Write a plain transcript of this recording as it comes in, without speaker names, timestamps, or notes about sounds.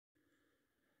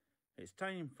It's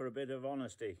time for a bit of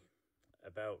honesty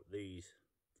about these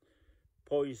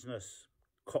poisonous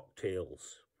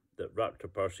cocktails that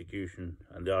Raptor Persecution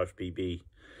and the RSPB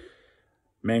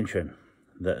mention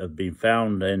that have been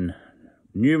found in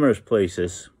numerous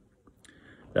places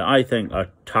that I think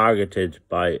are targeted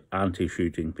by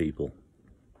anti-shooting people.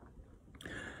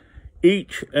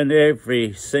 Each and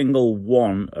every single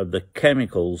one of the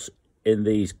chemicals in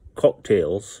these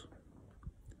cocktails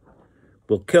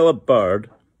will kill a bird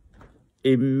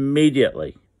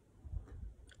immediately.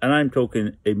 And I'm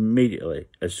talking immediately.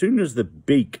 As soon as the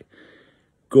beak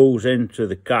goes into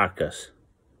the carcass,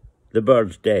 the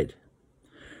bird's dead.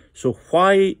 So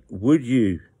why would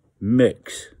you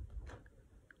mix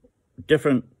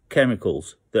different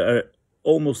chemicals that are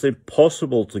almost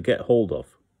impossible to get hold of?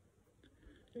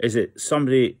 Is it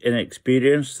somebody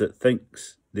inexperienced that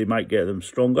thinks they might get them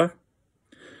stronger?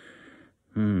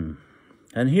 And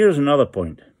here's another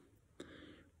point.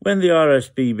 When the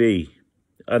RSPB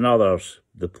and others,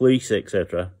 the police,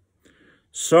 etc.,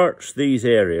 search these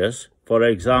areas, for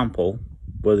example,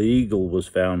 where the eagle was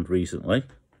found recently,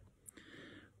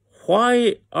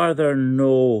 why are there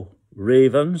no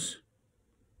ravens?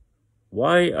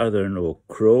 Why are there no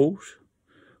crows?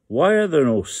 Why are there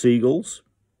no seagulls?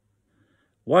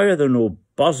 Why are there no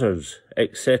buzzards,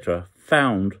 etc.,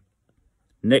 found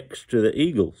next to the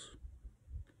eagles?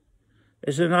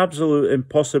 It's an absolute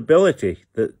impossibility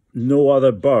that no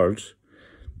other birds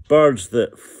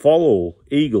that follow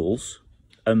eagles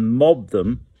and mob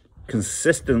them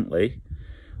consistently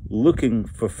looking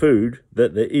for food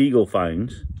that the eagle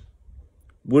finds,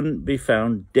 wouldn't be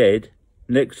found dead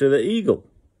next to the eagle.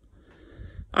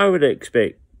 I would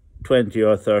expect 20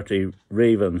 or 30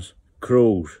 ravens,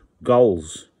 crows,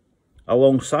 gulls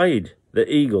alongside the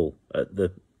eagle at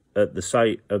the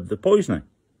site of the poisoning.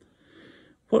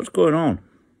 What's going on?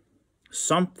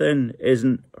 Something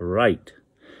isn't right.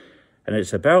 And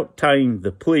it's about time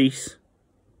the police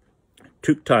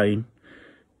took time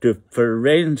to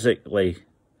forensically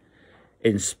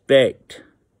inspect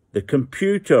the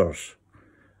computers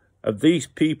of these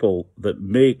people that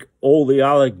make all the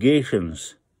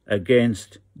allegations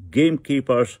against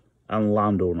gamekeepers and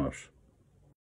landowners.